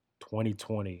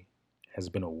2020 has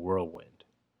been a whirlwind.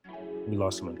 We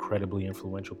lost some incredibly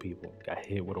influential people, got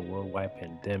hit with a worldwide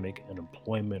pandemic,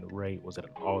 unemployment rate was at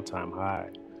an all-time high,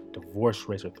 divorce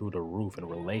rates are through the roof, and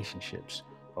relationships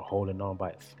are holding on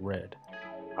by a thread.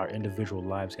 Our individual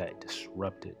lives got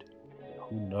disrupted, and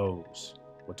who knows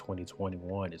what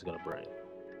 2021 is going to bring.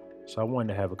 So I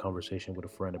wanted to have a conversation with a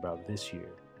friend about this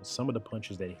year and some of the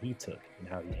punches that he took and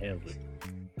how he handled it.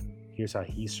 Here's how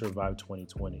he survived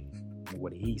 2020 and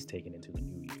what he's taking into the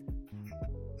new year.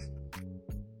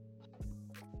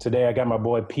 Today, I got my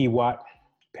boy P. Watt,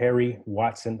 Perry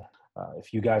Watson.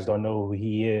 If you guys don't know who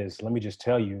he is, let me just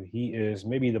tell you, he is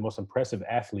maybe the most impressive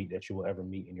athlete that you will ever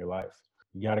meet in your life.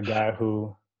 You got a guy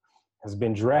who has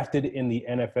been drafted in the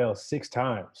NFL 6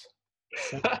 times.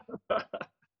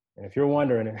 And if you're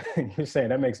wondering, and you're saying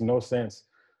that makes no sense,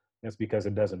 that's because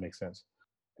it doesn't make sense.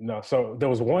 No, so there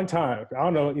was one time, I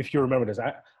don't know if you remember this,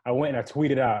 I went and I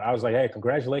tweeted out, I was like, hey,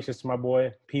 congratulations to my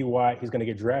boy P. Watt. He's going to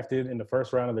get drafted in the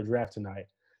first round of the draft tonight.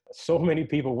 So many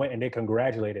people went and they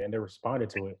congratulated and they responded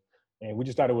to it. And we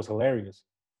just thought it was hilarious.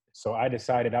 So I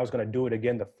decided I was going to do it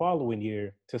again the following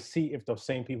year to see if those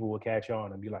same people would catch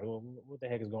on and be like, well, what the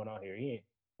heck is going on here? He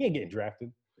ain't getting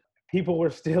drafted. People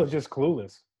were still just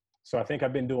clueless. So I think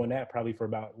I've been doing that probably for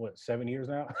about, 7 years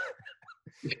now?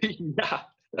 Yeah.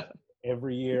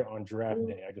 Every year on draft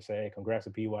day, I just say, hey, congrats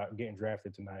to P. Watt getting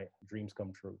drafted tonight. Dreams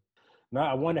come true.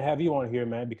 Now, I wanted to have you on here,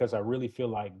 man, because I really feel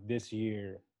like this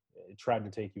year it tried to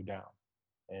take you down.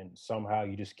 And somehow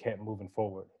you just kept moving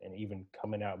forward and even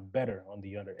coming out better on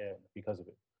the other end because of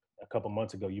it. A couple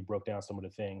months ago, you broke down some of the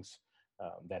things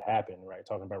that happened, right?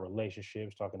 Talking about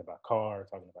relationships, talking about cars,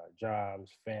 talking about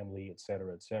jobs, family, et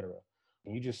cetera, et cetera.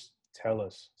 Can you just tell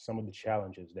us some of the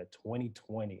challenges that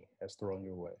 2020 has thrown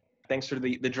your way? Thanks for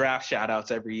the draft shout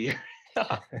outs every year.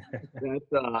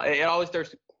 It always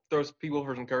throws people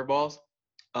for some curveballs.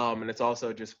 And it's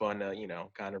also just fun to,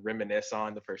 kind of reminisce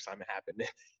on the first time it happened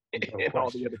and all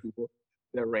the other people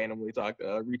that randomly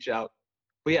reach out.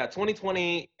 But yeah,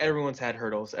 2020, everyone's had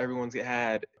hurdles. Everyone's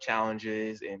had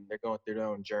challenges and they're going through their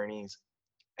own journeys.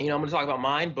 I'm going to talk about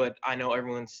mine, but I know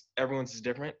everyone's is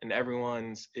different and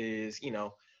everyone's is,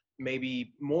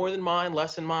 maybe more than mine,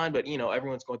 less than mine, but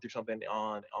everyone's going through something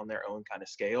on their own kind of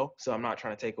scale. So I'm not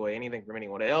trying to take away anything from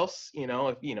anyone else.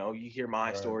 If you hear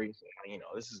my story,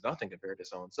 this is nothing compared to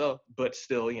so and so, but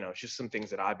still, it's just some things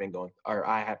that I've been going or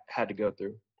I have had to go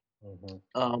through.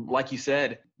 Mm-hmm. Like you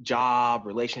said, job,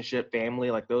 relationship, family,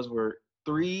 like those were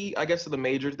 3, I guess, of the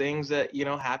major things that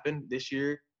happened this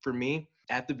year for me.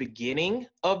 At the beginning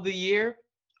of the year,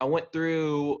 I went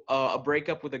through a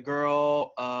breakup with a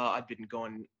girl I'd been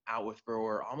going out with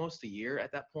for almost a year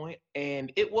at that point.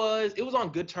 And it was on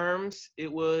good terms. It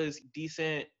was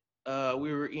decent.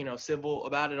 We were, civil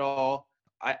about it all.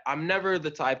 I'm never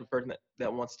the type of person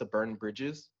that wants to burn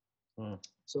bridges.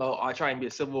 So I try and be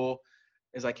as civil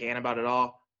as I can about it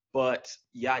all. But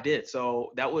yeah, I did.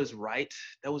 So that was right.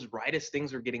 That was right as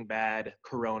things were getting bad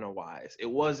Corona-wise. It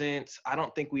wasn't, I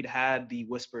don't think we'd had the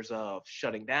whispers of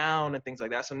shutting down and things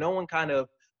like that. So no one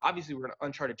obviously we're in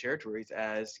uncharted territories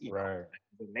as the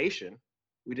nation.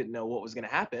 We didn't know what was going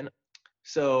to happen.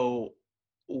 So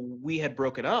we had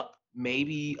broken up.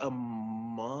 Maybe a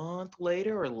month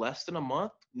later or less than a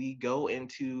month, we go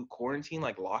into quarantine,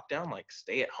 like lockdown, like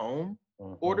stay at home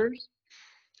orders.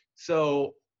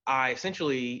 So I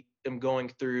essentially am going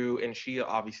through, and she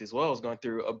obviously as well is going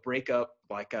through a breakup,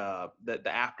 like the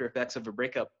after effects of a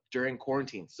breakup during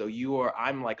quarantine. So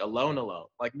I'm like alone.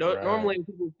 Like normally,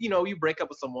 you break up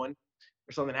with someone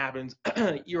or something happens,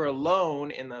 you're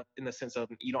alone in the sense of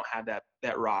you don't have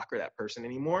that rock or that person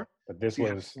anymore. But this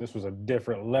was a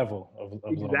different level of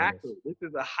exactly. loneliness. This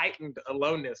is a heightened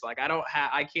aloneness. Like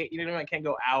I can't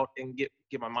go out and get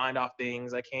my mind off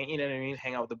things. I can't,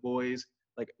 hang out with the boys.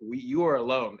 Like you are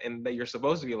alone, and that you're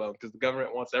supposed to be alone because the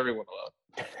government wants everyone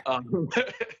alone.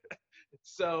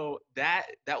 So that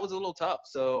was a little tough.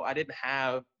 So I didn't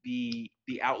have the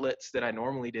outlets that I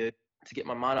normally did to get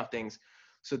my mind off things.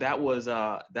 So that was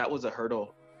a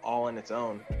hurdle all in its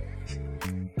own.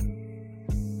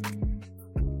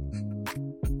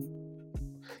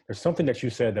 There's something that you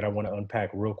said that I want to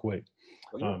unpack real quick.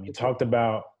 You talked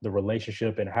about the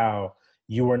relationship and how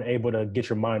you weren't able to get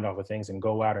your mind off of things and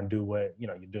go out and do what you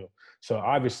do. So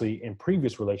obviously in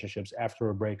previous relationships after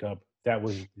a breakup, that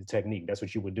was the technique. That's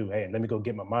what you would do. Hey, let me go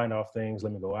get my mind off things.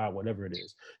 Let me go out, whatever it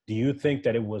is. Do you think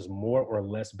that it was more or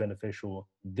less beneficial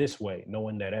this way,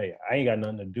 knowing that, hey, I ain't got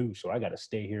nothing to do, so I got to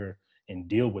stay here and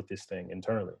deal with this thing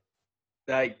internally?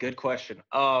 Good question.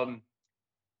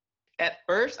 At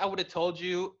first, I would have told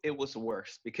you it was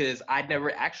worse because I'd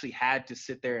never actually had to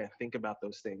sit there and think about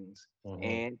those things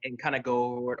and kind of go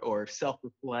over it or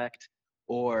self-reflect.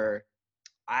 Or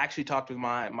I actually talked with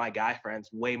my guy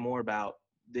friends way more about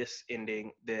this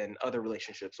ending than other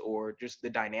relationships or just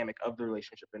the dynamic of the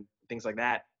relationship and things like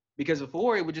that. Because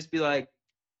before it would just be like,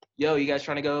 yo, you guys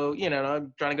trying to go,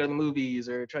 I'm trying to go to the movies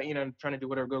or trying to do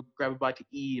whatever, go grab a bite to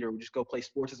eat or just go play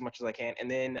sports as much as I can. And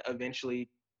then eventually,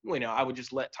 I would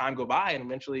just let time go by and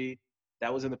eventually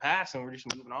that was in the past and we're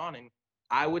just moving on. And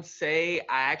I would say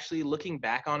I actually looking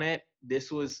back on it,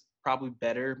 this was probably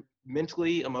better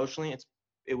mentally, emotionally.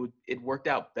 It worked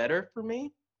out better for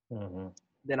me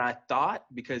than I thought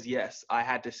because yes, I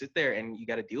had to sit there and you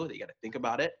got to deal with it. You got to think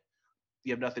about it.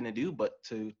 You have nothing to do but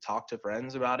to talk to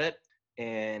friends about it.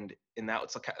 And that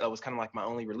was kind of like my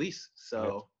only release.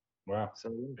 So wow,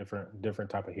 so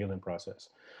different type of healing process.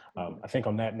 I think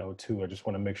on that note too, I just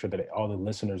want to make sure that all the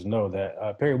listeners know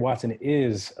that Perry Watson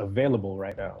is available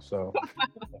right now. So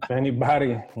if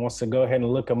anybody wants to go ahead and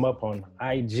look him up on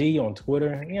IG, on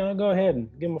Twitter, go ahead and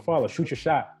give him a follow, shoot your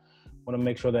shot. Want to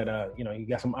make sure that you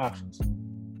got some options.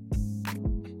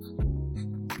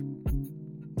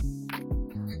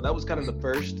 That was kind of the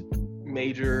first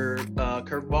major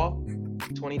curveball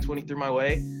 2020 threw my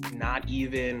way. Not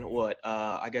even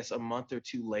I guess a month or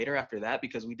two later after that,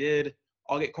 because we did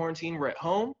all get quarantined. We're at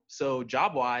home. So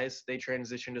job wise, they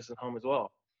transitioned us at home as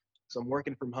well. So I'm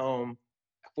working from home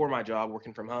for my job,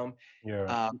 working from home.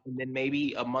 Yeah. And then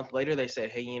maybe a month later, they said,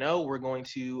 hey, we're going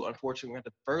to, unfortunately, we have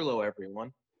to furlough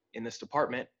everyone in this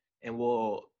department and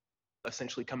we'll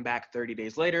essentially come back 30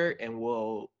 days later and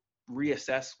we'll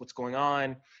reassess what's going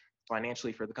on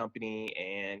financially for the company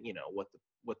and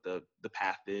what the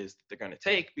path is that they're going to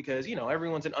take because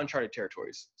everyone's in uncharted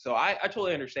territories. So I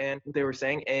totally understand what they were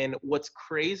saying. And what's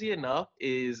crazy enough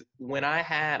is when I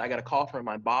got a call from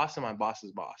my boss and my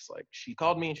boss's boss. Like she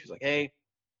called me and she was like, hey,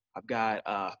 I've got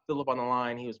Philip on the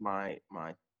line. He was my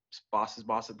boss's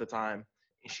boss at the time.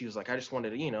 And she was like, I just wanted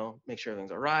to, make sure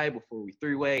everything's all right before we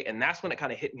three-way. And that's when it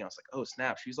kind of hit me. I was like, oh,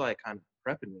 snap. She's like kind of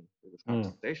prepping me for this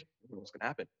conversation. What's going to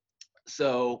happen?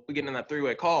 So we get in that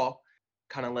three-way call,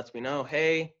 kind of lets me know,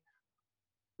 hey,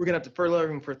 we're going to have to furlough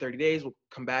everything for 30 days. We'll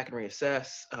come back and reassess,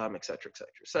 et cetera, et cetera,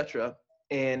 et cetera.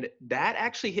 And that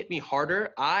actually hit me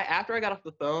harder. After I got off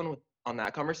the phone on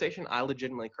that conversation, I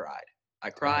legitimately cried.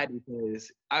 I cried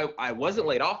because I wasn't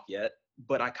laid off yet,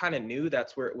 but I kind of knew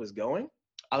that's where it was going.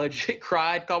 I legit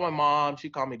cried, called my mom. She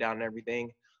calmed me down and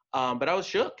everything. But I was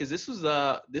shook because this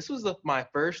was my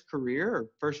first career or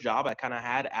first job I kind of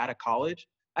had out of college.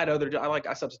 I had other jobs.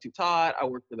 I substitute taught. I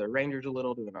worked for the Rangers a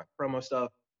little, doing promo stuff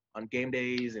on game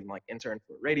days and interned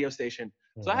for a radio station.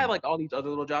 So I had all these other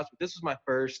little jobs, but this was my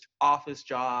first office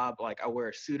job. I wear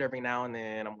a suit every now and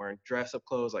then. I'm wearing dress up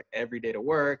clothes every day to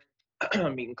work.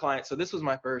 Meeting clients. So this was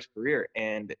my first career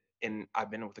and I've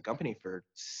been with the company for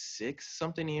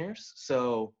 6-something years.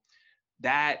 So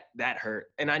that hurt.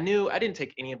 And I knew I didn't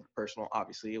take any of it personal.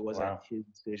 Obviously it wasn't his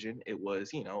decision. It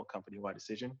was, a company-wide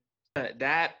decision.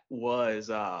 That was,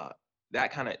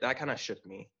 that kind of shook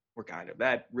me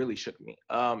that really shook me.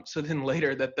 So then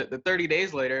later the 30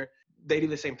 days later, they do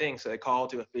the same thing. So they call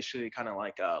to officially kind of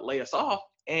lay us off.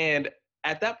 And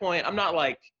at that point, I'm not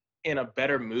in a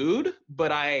better mood,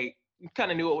 but I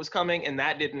kind of knew what was coming, and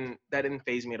that didn't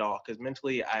faze me at all because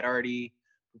mentally I'd already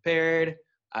prepared.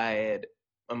 I had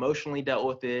emotionally dealt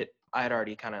with it. I had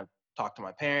already kind of talked to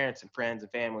my parents and friends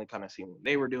and family, kind of seeing what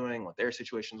they were doing, what their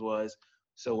situations was.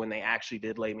 So when they actually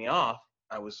did lay me off,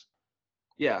 I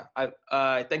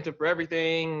thanked them for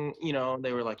everything.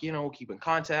 They were like, we'll keep in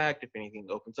contact. If anything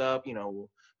opens up, we'll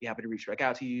be happy to reach back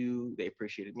out to you. They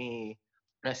appreciated me,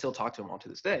 and I still talk to them all to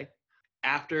this day.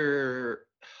 After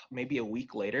maybe a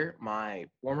week later, my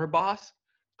former boss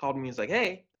called me. He's like,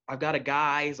 hey, I've got a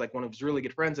guy. He's one of his really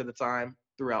good friends at the time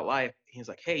throughout life. He's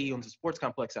like, hey, he owns a sports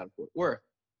complex out in Fort Worth.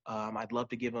 I'd love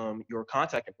to give him your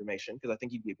contact information because I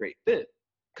think you'd be a great fit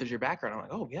because your background. I'm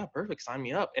like, oh, yeah, perfect. Sign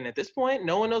me up. And at this point,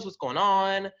 no one knows what's going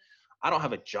on. I don't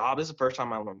have a job. This is the first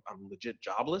time I'm legit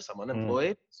jobless. I'm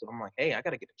unemployed. So I'm like, hey, I got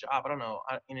to get a job. I don't know.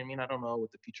 I don't know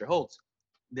what the future holds.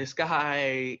 This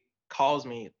guy calls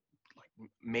me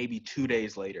maybe 2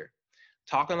 days later,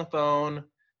 talk on the phone,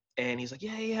 and he's like,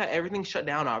 yeah, everything's shut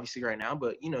down obviously right now,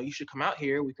 but you should come out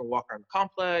here. We can walk around the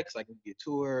complex. I can give you a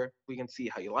tour. We can see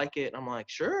how you like it. And I'm like,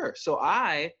 sure. So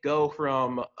I go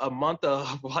from a month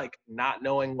of not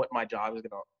knowing what my job is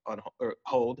going to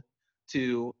hold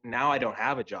to now I don't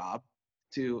have a job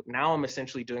to now I'm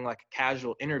essentially doing a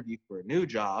casual interview for a new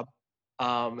job.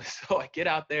 So I get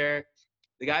out there.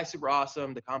 The guy's super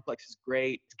awesome. The complex is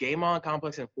great. It's Game On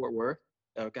Complex in Fort Worth.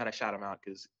 Gotta shout them out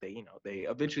because they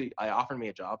eventually I offered me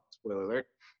a job. Spoiler alert.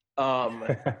 Um,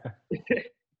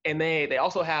 and they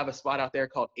also have a spot out there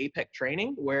called Apex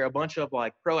Training, where a bunch of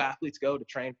like pro athletes go to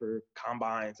train for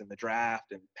combines and the draft.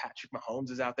 And Patrick Mahomes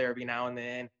is out there every now and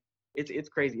then. It's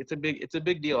crazy. It's a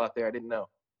big deal out there. I didn't know.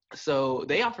 So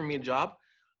they offered me a job,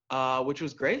 which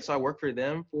was great. So I worked for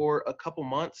them for a couple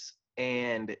months,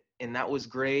 and that was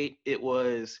great. It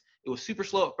was super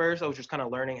slow at first. I was just kind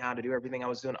of learning how to do everything I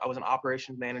was doing. I was an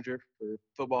operations manager for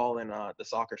football and the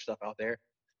soccer stuff out there.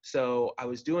 So I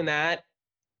was doing that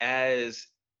as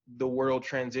the world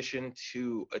transitioned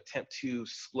to attempt to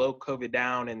slow COVID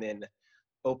down and then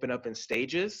open up in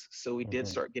stages. So we did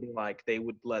start getting like, they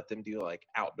would let them do like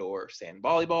outdoor sand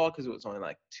volleyball because it was only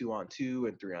like 2-on-2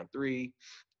 and 3-on-3,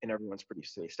 and everyone's pretty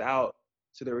spaced out.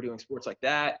 So they were doing sports like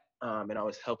that. And I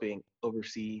was helping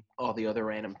oversee all the other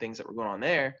random things that were going on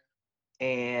there.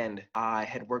 And I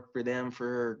had worked for them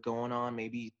for going on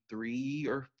maybe 3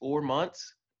 or 4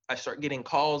 months. I start getting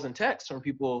calls and texts from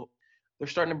people. They're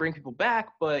starting to bring people back,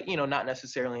 but not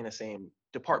necessarily in the same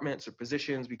departments or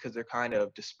positions because they're kind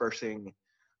of dispersing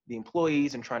the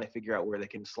employees and trying to figure out where they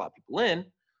can slot people in.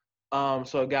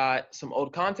 So I got some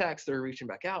old contacts that are reaching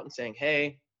back out and saying,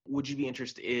 "Hey, would you be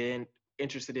interested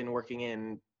in working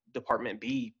in Department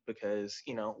B because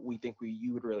we think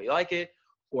you would really like it?"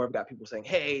 Or I've got people saying,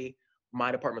 "Hey,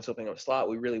 my department's opening up a slot.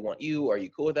 We really want you. Are you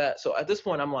cool with that?" So at this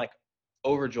point, I'm like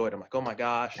overjoyed. I'm like, "Oh my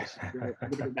gosh, this is great. I'm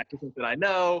gonna get back to something I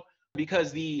know."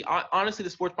 Because honestly, the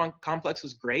sports complex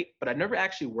was great, but I never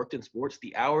actually worked in sports.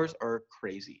 The hours are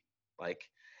crazy, like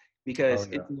because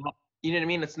it's not, you know what I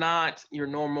mean? It's not your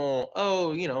normal,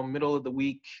 middle of the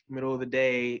week, middle of the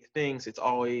day things. It's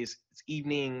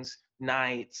evenings,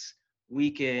 nights,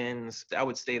 weekends. I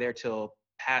would stay there till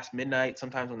past midnight,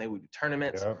 sometimes when they would do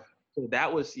tournaments. Yeah. So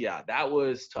that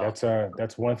was tough.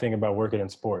 That's one thing about working in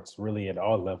sports, really at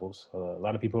all levels. A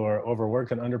lot of people are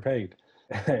overworked and underpaid.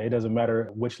 It doesn't matter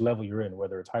which level you're in,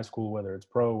 whether it's high school, whether it's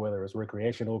pro, whether it's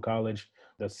recreational, college.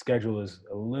 The schedule is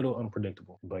a little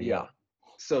unpredictable. But Yeah.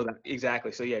 So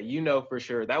exactly. So yeah, for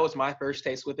sure. That was my first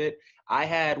taste with it. I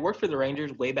had worked for the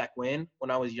Rangers way back when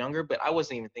I was younger, but I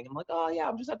wasn't even thinking like, oh yeah,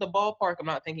 I'm just at the ballpark. I'm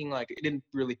not thinking like, it didn't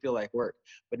really feel like work.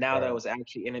 But now that I was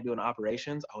actually in it doing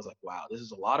operations, I was like, wow, this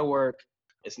is a lot of work.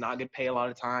 It's not good pay a lot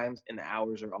of times, and the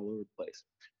hours are all over the place.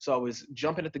 So I was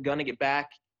jumping at the gun to get back.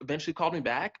 Eventually called me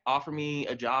back, offered me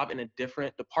a job in a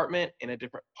different department in a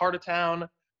different part of town,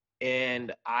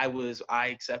 and I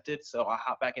accepted. So I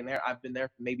hopped back in there. I've been there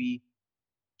for maybe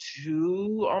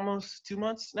almost 2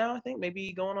 months now, I think,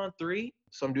 maybe going on 3.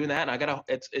 So I'm doing that, and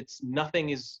it's nothing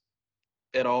is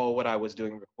at all what I was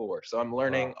doing before. So I'm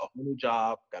learning a whole new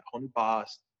job, got a whole new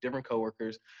boss, different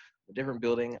coworkers, a different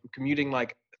building. I'm commuting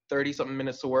like 30 something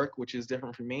minutes to work, which is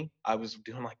different for me. I was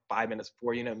doing like 5 minutes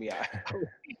before, me.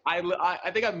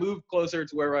 I think I moved closer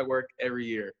to where I work every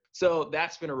year. So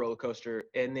that's been a roller coaster.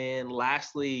 And then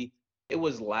lastly, it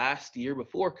was last year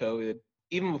before COVID,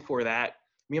 even before that,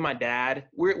 me and my dad,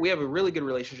 we have a really good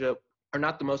relationship, are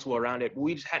not the most well-rounded.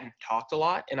 We just hadn't talked a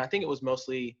lot. And I think it was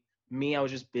mostly me. I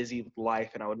was just busy with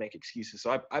life and I would make excuses.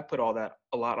 So I put all that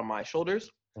a lot on my shoulders.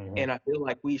 Mm-hmm. And I feel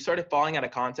like we started falling out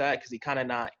of contact because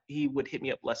he would hit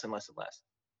me up less and less and less.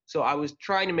 So I was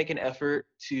trying to make an effort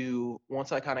to,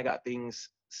 once I kind of got things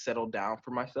settled down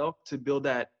for myself, to build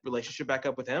that relationship back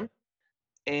up with him.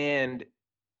 And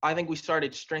I think we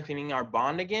started strengthening our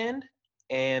bond again.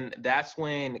 And that's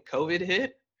when COVID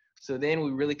hit. So then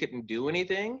we really couldn't do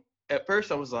anything. At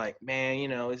first I was like, man,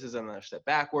 this is another step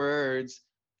backwards.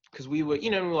 Because we would,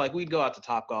 we'd go out to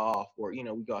Topgolf or,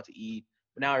 we'd go out to eat.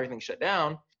 But now everything's shut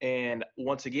down. And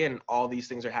once again, all these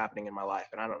things are happening in my life.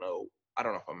 And I don't know if I'm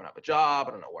going to have a job.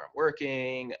 I don't know where I'm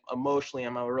working. Emotionally,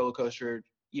 I'm on a roller coaster,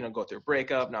 go through a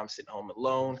breakup. Now I'm sitting home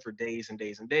alone for days and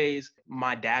days and days.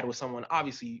 My dad was someone,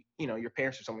 obviously, your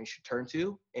parents are someone you should turn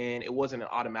to. And it wasn't an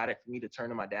automatic for me to turn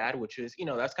to my dad, which is,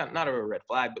 that's kind of not a red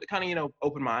flag, but it kind of,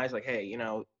 opened my eyes like, hey,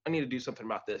 I need to do something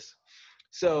about this.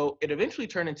 So it eventually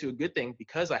turned into a good thing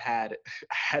because I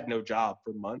had no job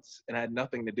for months and I had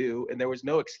nothing to do. And there was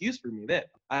no excuse for me then.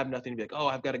 I have nothing to be like, oh,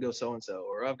 I've got to go so-and-so,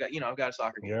 or I've got a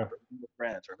soccer game with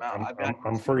friends, or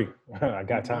I'm free. I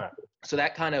got time. So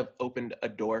that kind of opened a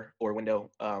door or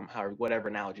window, whatever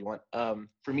analogy you want,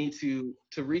 for me to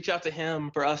reach out to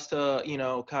him, for us to,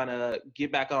 kind of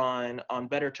get back on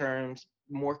better terms,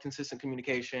 more consistent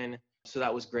communication. So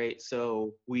that was great.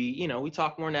 So we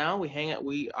talk more now. We hang out.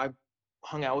 I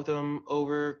hung out with him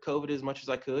over COVID as much as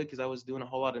I could because I was doing a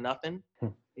whole lot of nothing.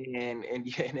 And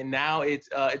now it's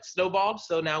snowballed.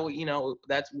 So now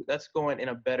that's going in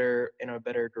a better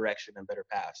direction and better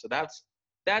path. So that's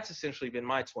that's essentially been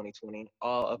my 2020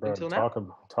 up Bro, until now.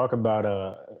 talk about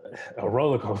a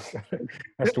roller coaster.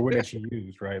 That's the word that you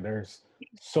used, right? There's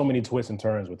so many twists and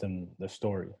turns within the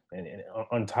story, and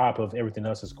on top of everything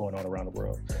else that's going on around the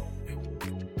world.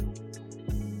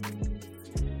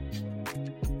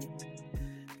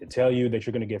 They tell you that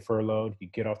you're going to get furloughed, you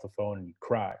get off the phone and you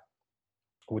cry,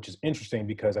 which is interesting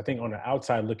because I think on the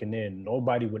outside looking in,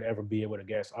 nobody would ever be able to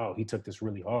guess, oh, he took this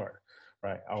really hard,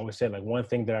 right? I always say, like, one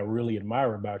thing that I really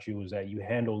admire about you is that you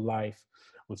handle life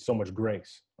with so much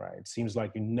grace, right? It seems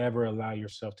like you never allow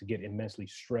yourself to get immensely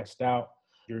stressed out.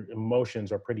 Your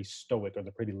emotions are pretty stoic, or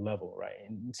they're pretty level, right?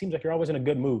 And it seems like you're always in a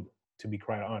good mood, to be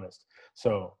quite honest.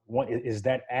 So is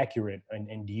that accurate?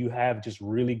 And do you have just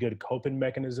really good coping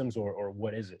mechanisms, or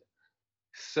what is it?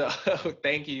 So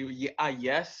thank you.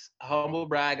 Yes, humble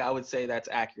brag. I would say that's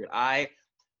accurate.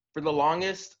 For the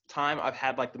longest time, I've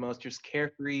had like the most just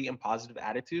carefree and positive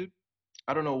attitude.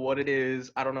 I don't know what it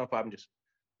is. I don't know if I'm just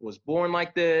was born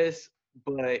like this,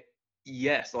 but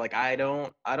yes, like I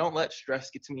don't let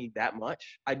stress get to me that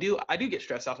much. I do get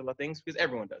stressed out about things because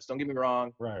everyone does. Don't get me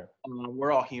wrong. Right.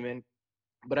 We're all human,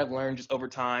 but I've learned just over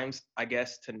times, I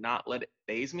guess, to not let it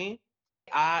phase me.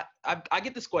 I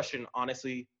get this question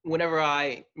honestly whenever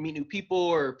I meet new people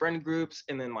or friend groups,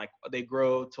 and then like they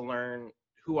grow to learn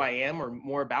who I am or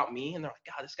more about me, and they're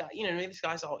like, God, this guy, you know what I mean? This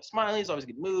guy's always smiling, he's always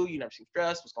in a good mood, you never seem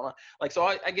stressed, what's going on? Like, so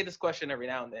I get this question every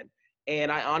now and then,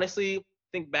 and I honestly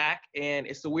think back, and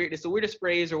it's the weirdest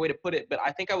phrase or way to put it, but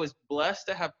I think I was blessed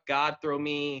to have God throw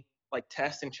me like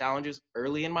tests and challenges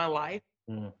early in my life,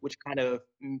 Mm. which kind of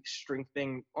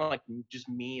strengthened like just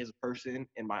me as a person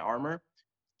in my armor.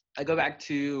 I go back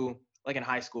to like in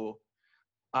high school.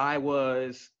 I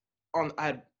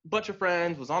had a bunch of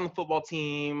friends, was on the football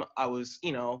team. I was,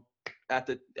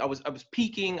 I was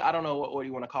peaking. I don't know what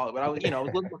you want to call it, but I was,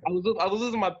 I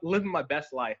was living my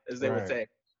best life, as they would Right. say.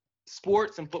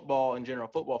 Sports and football in general,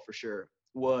 football for sure,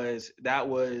 was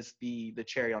the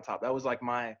cherry on top. That was like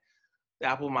the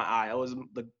apple of my eye. I was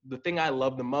the thing I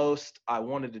loved the most. I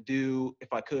wanted to do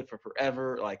if I could for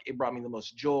forever. Like it brought me the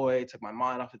most joy. It took my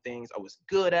mind off of things. I was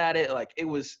good at it. Like it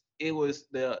was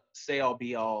the say all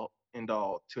be all end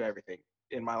all to everything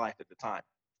in my life at the time.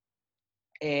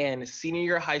 And senior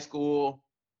year of high school,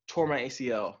 tore my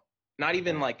ACL. Not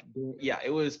even like yeah, it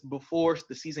was before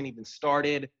the season even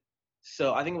started.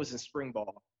 So I think it was in spring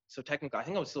ball. So technically, I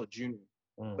think I was still a junior,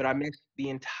 Mm. but I missed the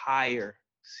entire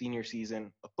senior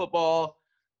season of football.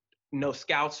 No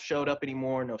scouts showed up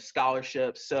anymore, no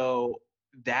scholarships. So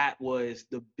that was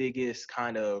the biggest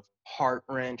kind of heart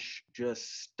wrench,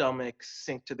 just stomach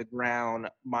sink to the ground,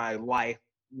 my life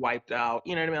wiped out.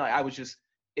 You know what I mean? Like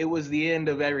it was the end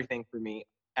of everything for me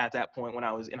at that point when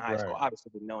I was in high school. Right.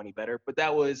 Obviously didn't know any better, but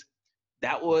that was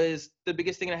the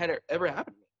biggest thing that had ever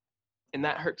happened to me. And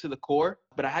that hurt to the core,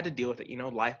 but I had to deal with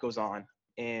it. Life goes on.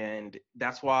 And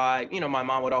that's why, my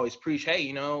mom would always preach,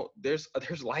 hey, there's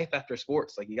life after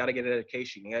sports. Like you got to get an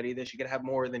education. You got to do this. You got to have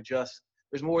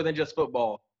there's more than just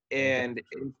football. And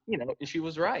she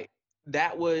was right.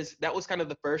 That was kind of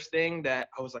the first thing that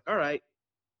I was like, all right,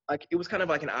 like it was kind of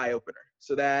like an eye opener.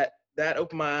 So that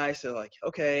opened my eyes to like,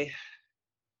 okay,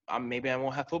 maybe I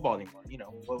won't have football anymore.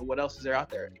 What else is there out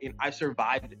there? And I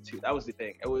survived it too. That was the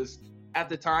thing. It was at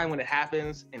the time when it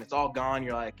happens and it's all gone.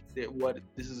 You're like,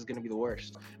 this is going to be the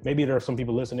worst. Maybe there are some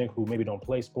people listening who maybe don't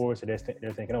play sports, and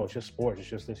they're thinking, oh, it's just sports, it's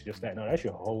just this, just that. No, that's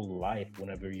your whole life.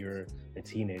 Whenever you're a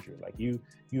teenager, like you've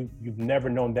never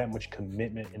known that much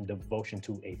commitment and devotion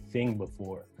to a thing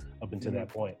before up until that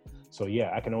point. So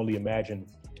yeah, I can only imagine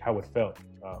how it felt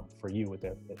for you at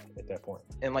that point.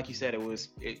 And like you said, it was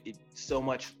so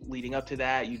much leading up to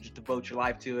that. You just devote your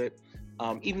life to it,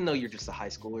 even though you're just a high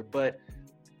schooler.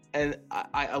 And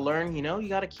I learned, you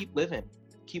got to keep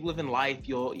living life.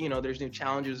 There's new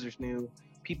challenges, there's new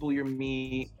people you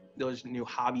meet, there's new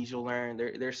hobbies you'll learn.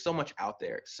 There's so much out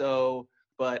there. So,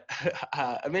 but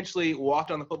eventually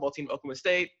walked on the football team at Oklahoma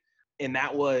State. And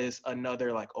that was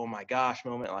another like, oh my gosh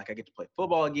moment. Like I get to play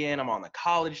football again. I'm on the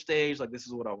college stage. Like this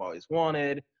is what I've always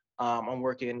wanted. I'm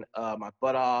working my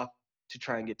butt off to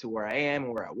try and get to where I am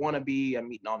and where I want to be. I'm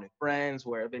meeting all new friends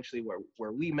where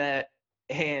we met.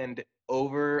 And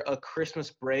over a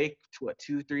Christmas break to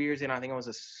 2-3 years in, I think I was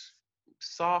a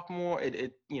sophomore,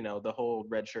 the whole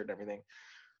red shirt and everything.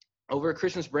 Over a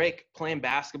Christmas break, playing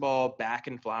basketball back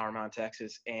in Flower Mound,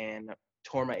 Texas, and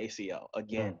tore my ACL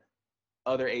again.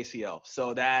 Other ACL.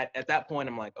 So that at that point,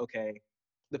 I'm like, okay.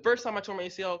 The first time I tore my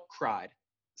ACL, cried.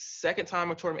 Second time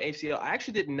I tore my ACL, I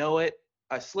actually didn't know it.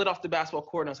 I slid off the basketball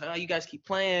court and I was like, oh, you guys keep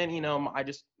playing.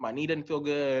 My knee didn't feel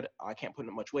good. I can't put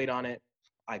much weight on it.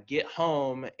 I get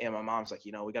home and my mom's like,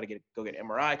 we got to go get an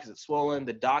MRI because it's swollen.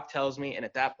 The doc tells me. And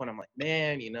at that point, I'm like,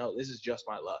 man, this is just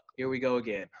my luck. Here we go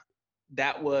again.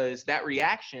 That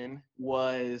reaction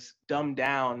was dumbed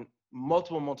down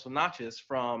multiple notches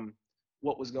from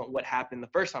what happened the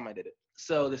first time I did it.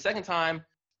 So the second time,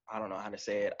 I don't know how to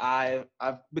say it. I've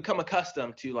become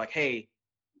accustomed to like, hey,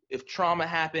 if trauma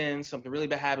happens, something really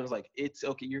bad happens, like it's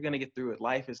okay. You're going to get through it.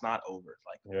 Life is not over.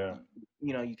 Like,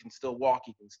 you can still walk,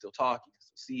 you can still talk, you can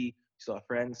still see, you still have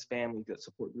friends, family, good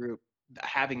support group.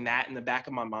 Having that in the back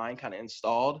of my mind kind of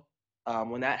installed.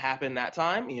 When that happened that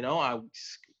time,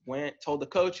 I told the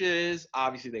coaches,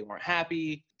 obviously they weren't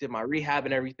happy, did my rehab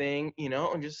and everything,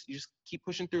 and just keep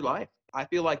pushing through life. I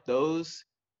feel like those,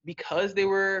 because they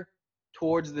were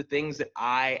towards the things that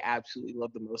I absolutely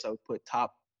love the most, I would put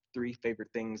top 3 favorite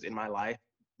things in my life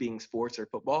being sports or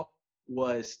football,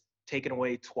 was taken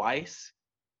away twice.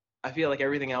 I feel like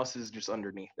everything else is just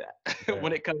underneath that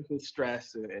when it comes to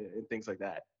stress and things like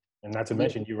that. And not to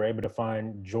mention, you were able to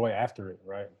find joy after it,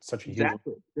 right? Such a huge.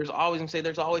 There's always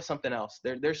something else.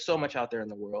 There's so much out there in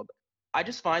the world. I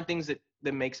just find things that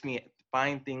make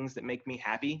me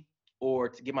happy, or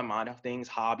to get my mind off things,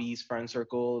 hobbies, friend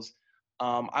circles.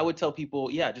 I would tell people,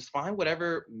 just find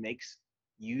whatever makes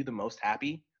you the most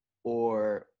happy,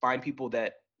 or find people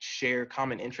that share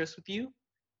common interests with you.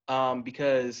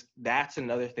 Because that's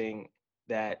another thing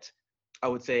that I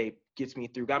would say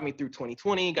got me through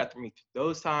 2020, got me through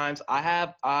those times.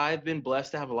 I've been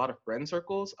blessed to have a lot of friend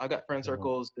circles. I got friend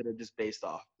circles that are just based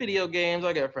off video games.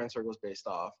 I got friend circles based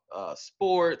off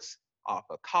sports, off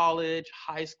of college,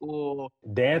 high school.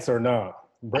 Dance or no?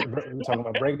 We're talking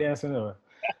about breakdancing, or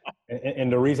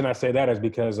and the reason I say that is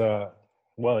because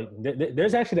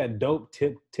there's actually that dope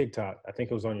TikTok. I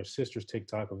think it was on your sister's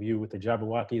TikTok of you with the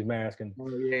Jabberwockies mask and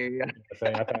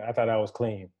thing. I thought that was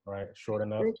clean, right? Short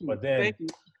enough. But then,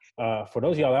 for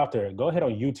those of y'all out there, go ahead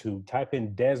on YouTube, type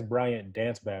in Dez Bryant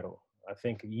dance battle. I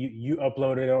think you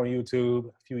uploaded it on YouTube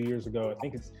a few years ago. I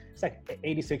think it's like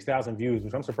 86,000 views,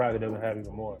 which I'm surprised it doesn't have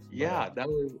even more. Yeah,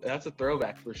 that's a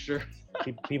throwback for sure.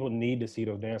 People need to see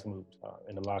those dance moves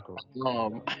in the locker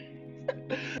room.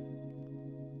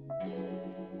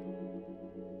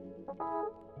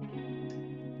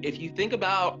 If you think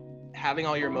about having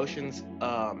all your emotions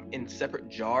in separate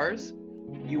jars,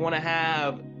 you want to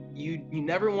have, you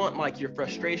never want like your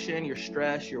frustration, your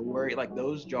stress, your worry, like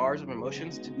those jars of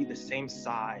emotions to be the same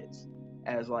size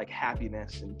as like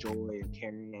happiness and joy and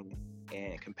caring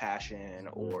and compassion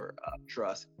or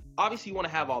trust. Obviously, you want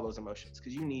to have all those emotions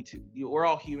because you need to. We're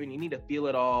all human. You need to feel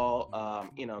it all,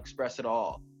 express it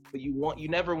all. But you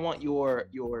never want your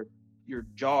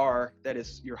jar, that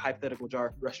is your hypothetical jar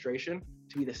of frustration,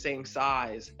 to be the same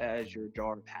size as your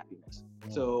jar of happiness.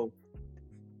 So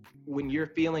when you're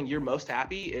feeling your most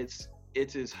happy, it's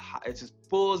as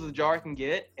full as the jar can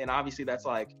get. And obviously that's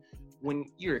like when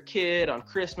you're a kid on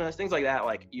Christmas, things like that,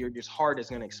 like your heart is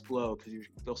going to explode because you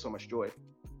feel so much joy.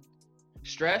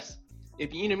 Stress,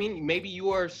 if you know what I mean, maybe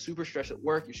you are super stressed at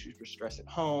work, you're super stressed at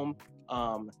home,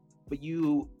 but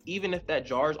even if that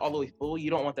jar is all the way full, you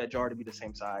don't want that jar to be the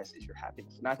same size as your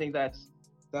happiness. And I think that's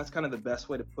kind of the best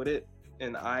way to put it.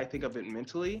 And I think of it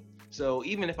mentally. So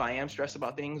even if I am stressed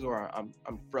about things, or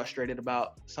I'm frustrated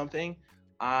about something,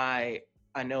 I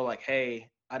know like, hey,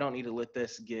 I don't need to let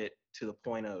this get to the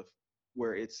point of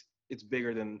where it's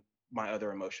bigger than my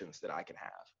other emotions that I can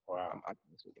have. Wow.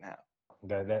 We can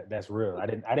have. That's real. I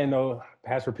didn't know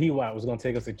Pastor P. Watt was going to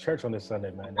take us to church on this Sunday,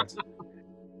 man. That's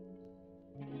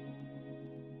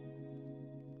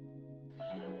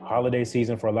holiday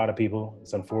season for a lot of people.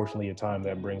 It's unfortunately a time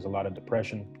that brings a lot of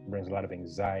depression, brings a lot of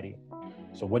anxiety.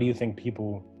 So what do you think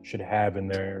people should have in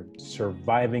their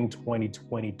surviving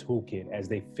 2020 toolkit as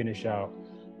they finish out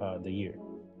the year?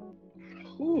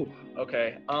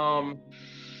 Okay.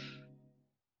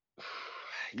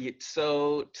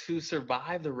 So to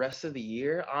survive the rest of the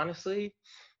year, honestly,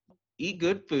 eat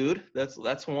good food.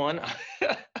 That's one.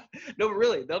 No, but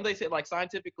really, don't they say, like,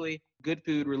 scientifically, good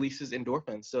food releases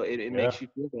endorphins, so it makes you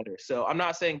feel better. So I'm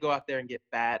not saying go out there and get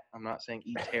fat. I'm not saying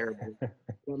eat terrible.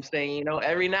 I'm saying,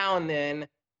 every now and then,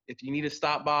 if you need to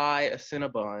stop by a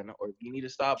Cinnabon, or if you need to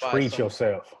stop by, treat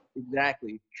yourself.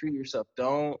 Exactly, treat yourself.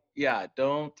 Don't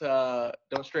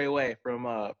stray away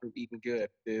from eating good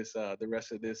the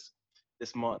rest of this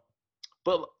month.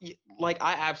 But like,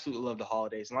 I absolutely love the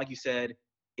holidays, and like you said,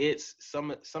 it's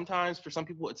sometimes for some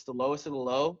people it's the lowest of the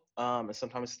low, and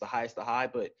sometimes it's the highest of the high.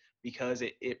 But because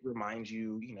it reminds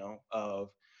you, of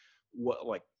what,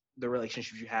 like, the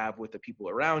relationships you have with the people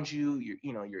around you,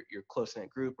 your close-knit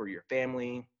group or your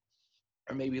family,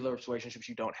 or maybe those relationships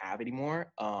you don't have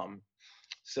anymore.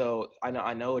 So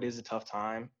I know it is a tough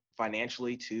time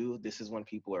financially too, this is when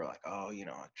people are like, oh, I'm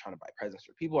trying to buy presents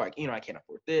for people. Like, I can't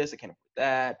afford this, I can't afford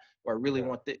that, or I really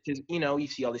want this. Because, you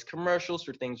see all these commercials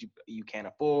for things you can't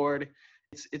afford.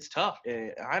 It's tough.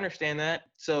 I understand that.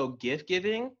 So gift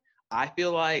giving, I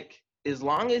feel like as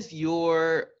long as if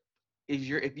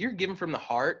you're giving from the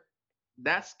heart,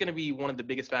 that's going to be one of the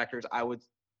biggest factors I would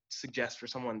suggest for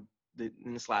someone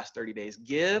in this last 30 days.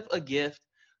 Give a gift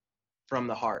from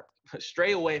the heart.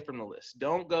 Stray away from the list.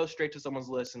 Don't go straight to someone's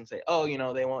list and say, oh,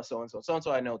 they want so-and-so,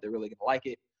 so-and-so. I know they're really going to like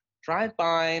it. Try and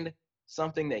find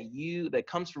something that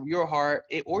comes from your heart.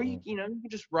 Or you can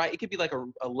just write. It could be like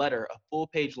a letter, a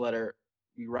full-page letter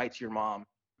you write to your mom.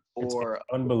 Or it's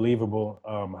unbelievable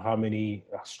how many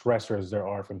stressors there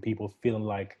are from people feeling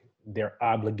like they're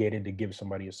obligated to give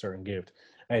somebody a certain gift.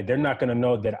 Hey, they're not going to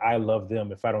know that I love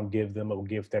them if I don't give them a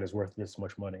gift that is worth this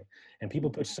much money. And people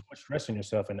put so much stress on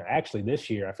yourself. And actually this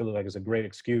year, I feel like it's a great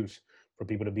excuse for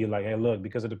people to be like, hey, look,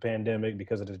 because of the pandemic,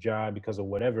 because of this job, because of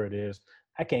whatever it is,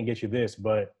 I can't get you this,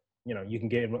 but you can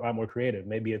get a lot more creative.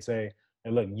 Maybe it's hey,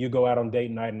 look, you go out on date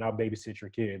night and I'll babysit your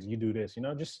kids. You do this,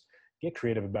 just get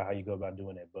creative about how you go about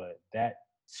doing it. But that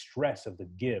stress of the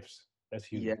gifts, that's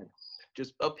huge. Yeah.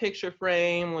 Just a picture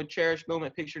frame with cherished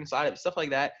moment picture inside of it, stuff like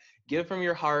that. Give from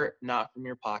your heart, not from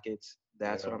your pockets.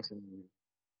 That's what I'm saying.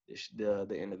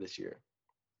 The end of this year.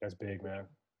 That's big, man.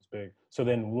 That's big. So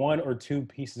then 1 or 2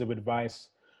 pieces of advice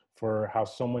for how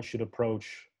someone should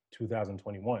approach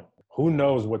 2021. Who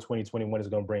knows what 2021 is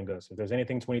going to bring us? If there's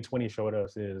anything 2020 showed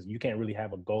us is you can't really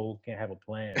have a goal, can't have a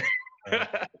plan.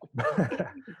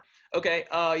 Okay.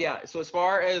 Yeah. So as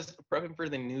far as prepping for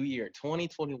the new year,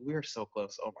 2020, we're so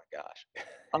close. Oh my gosh.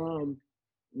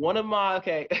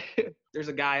 There's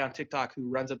a guy on TikTok who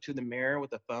runs up to the mirror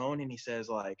with a phone and he says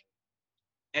like,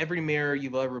 every mirror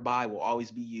you've ever buy will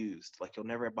always be used. Like you'll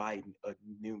never buy a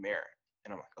new mirror.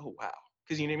 And I'm like, oh wow.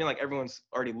 Because you know what I mean? Like everyone's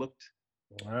already looked.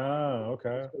 Oh,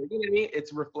 okay. You know what I mean?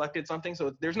 It's reflected something.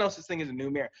 So there's no such thing as a new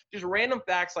mirror. Just random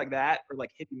facts like that are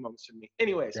like hippie moments to me.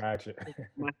 Anyways, gotcha.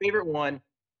 My favorite one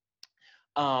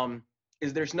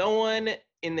is there's no one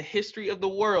in the history of the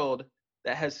world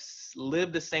that has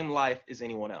lived the same life as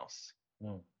anyone else.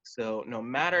 So no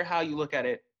matter how you look at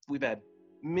it, we've had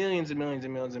millions and millions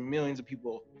and millions and millions of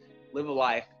people live a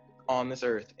life on this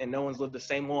earth, and no one's lived the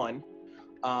same one.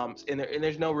 And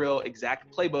there's no real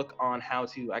exact playbook on how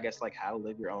to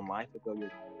live your own life or go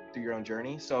through your own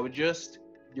journey. So I would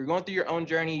you're going through your own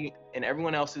journey and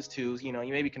everyone else's too. You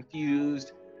may be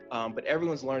confused, but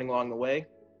everyone's learning along the way.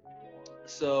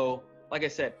 So like I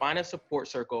said, find a support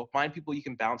circle, find people you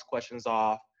can bounce questions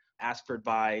off, ask for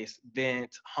advice,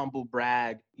 vent, humble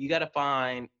brag. You got to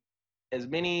find as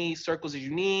many circles as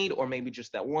you need, or maybe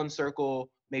just that one circle,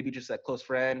 maybe just that close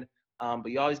friend. But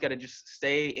you always got to just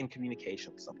stay in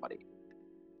communication with somebody.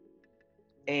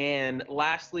 And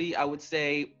lastly, I would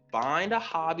say find a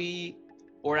hobby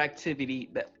or activity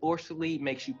that forcibly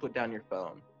makes you put down your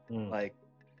phone. Like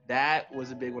that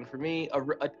was a big one for me.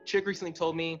 A chick recently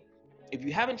told me, if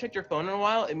you haven't checked your phone in a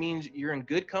while, it means you're in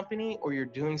good company or you're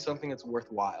doing something that's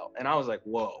worthwhile. And I was like,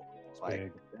 whoa,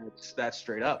 like that's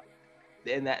straight up.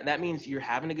 And that means you're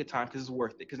having a good time because it's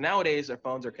worth it. Because nowadays our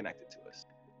phones are connected to us.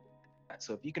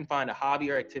 So if you can find a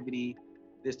hobby or activity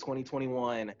this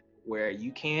 2021 where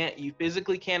you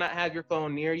physically cannot have your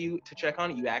phone near you to check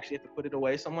on it, you actually have to put it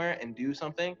away somewhere and do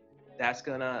something, that's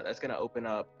gonna open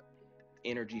up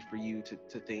energy for you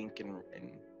to think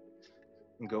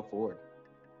and go forward.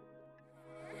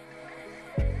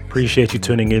 Appreciate you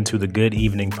tuning into the Good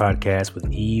Evening Podcast with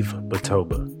Eve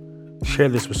Batoba. Share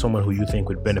this with someone who you think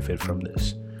would benefit from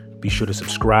this. Be sure to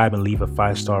subscribe and leave a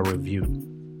 5-star review.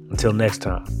 Until next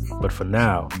time, but for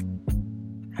now,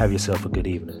 have yourself a good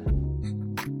evening.